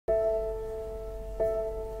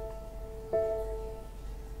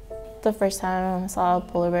The first time I saw a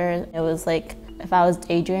polar bear, it was like if I was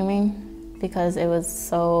daydreaming, because it was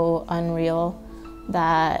so unreal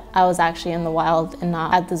that I was actually in the wild and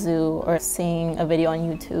not at the zoo or seeing a video on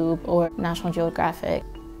YouTube or National Geographic.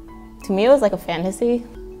 To me, it was like a fantasy.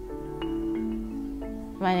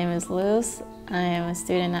 My name is Luz. I am a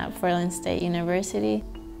student at Portland State University.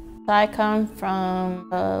 I come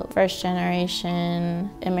from a first-generation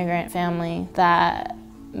immigrant family that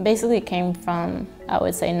basically came from, I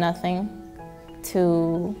would say, nothing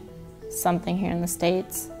to something here in the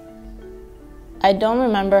States. I don't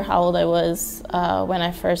remember how old I was when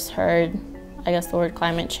I first heard, I guess, the word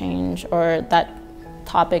climate change or that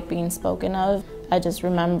topic being spoken of. I just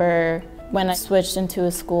remember when I switched into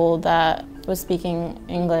a school that was speaking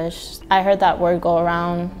English, I heard that word go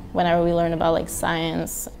around whenever we learned about like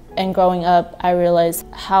science. And growing up, I realized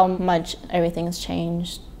how much everything's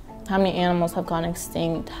changed. How many animals have gone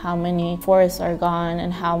extinct, how many forests are gone,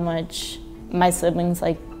 and how much my siblings,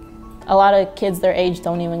 like a lot of kids their age,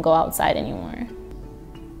 don't even go outside anymore.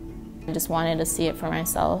 I just wanted to see it for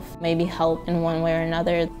myself, maybe help in one way or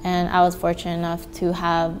another. And I was fortunate enough to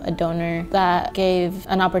have a donor that gave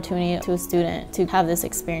an opportunity to a student to have this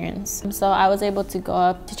experience. So I was able to go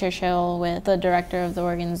up to Churchill with the director of the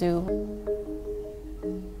Oregon Zoo.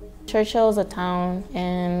 Churchill is a town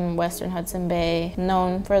in western Hudson Bay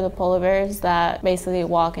known for the polar bears that basically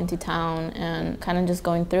walk into town and kind of just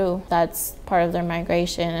going through. That's part of their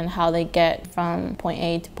migration and how they get from point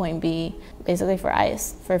A to point B, basically for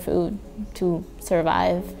ice, for food, to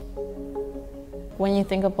survive. When you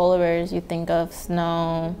think of polar bears, you think of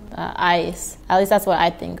snow, ice. At least that's what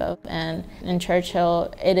I think of. And in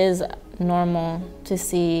Churchill, it is normal to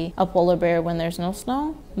see a polar bear when there's no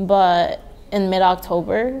snow, but in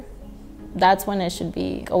mid-October, that's when it should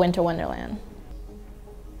be a winter wonderland.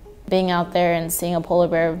 Being out there and seeing a polar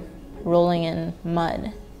bear rolling in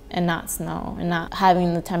mud and not snow and not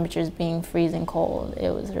having the temperatures being freezing cold,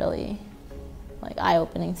 it was really like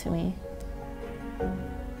eye-opening to me.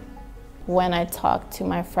 When I talk to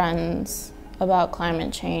my friends about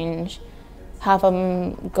climate change, half of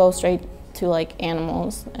them go straight to like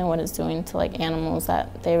animals and what it's doing to like animals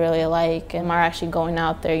that they really like and are actually going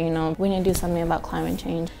out there, you know, we need to do something about climate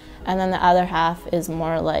change. And then the other half is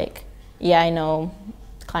more like, yeah, I know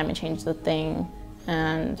climate change is a thing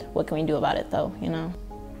and what can we do about it though, you know?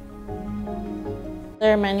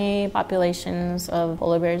 There are many populations of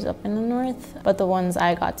polar bears up in the north, but the ones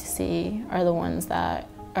I got to see are the ones that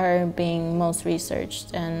are being most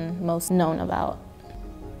researched and most known about.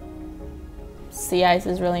 Sea ice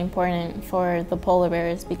is really important for the polar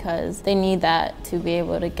bears because they need that to be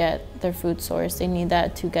able to get their food source. They need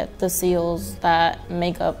that to get the seals that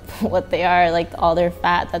make up what they are, like all their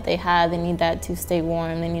fat that they have. They need that to stay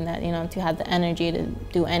warm. They need that, you know, to have the energy to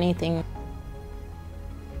do anything.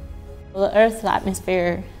 The Earth's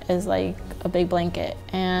atmosphere is like a big blanket,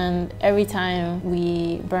 and every time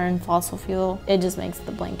we burn fossil fuel, it just makes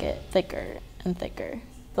the blanket thicker and thicker.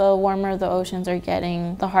 The warmer the oceans are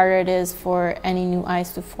getting, the harder it is for any new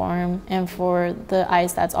ice to form, and for the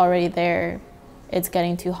ice that's already there, it's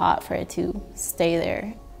getting too hot for it to stay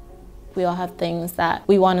there. We all have things that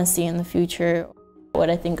we want to see in the future. What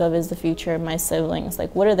I think of is the future of my siblings.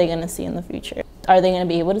 Like, what are they going to see in the future? Are they going to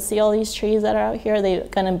be able to see all these trees that are out here? Are they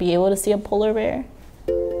going to be able to see a polar bear?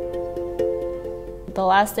 The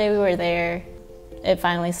last day we were there, it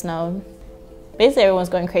finally snowed. Basically everyone's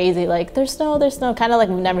going crazy, like, there's snow, kind of like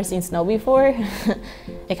we've never seen snow before.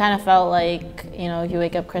 It kind of felt like, you know, you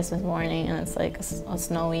wake up Christmas morning and it's like a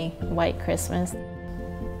snowy white Christmas.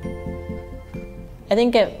 I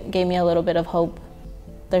think it gave me a little bit of hope.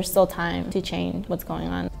 There's still time to change what's going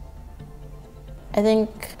on. I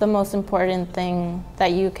think the most important thing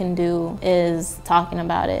that you can do is talking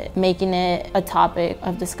about it, making it a topic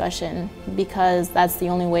of discussion, because that's the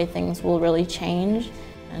only way things will really change.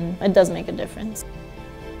 And it does make a difference.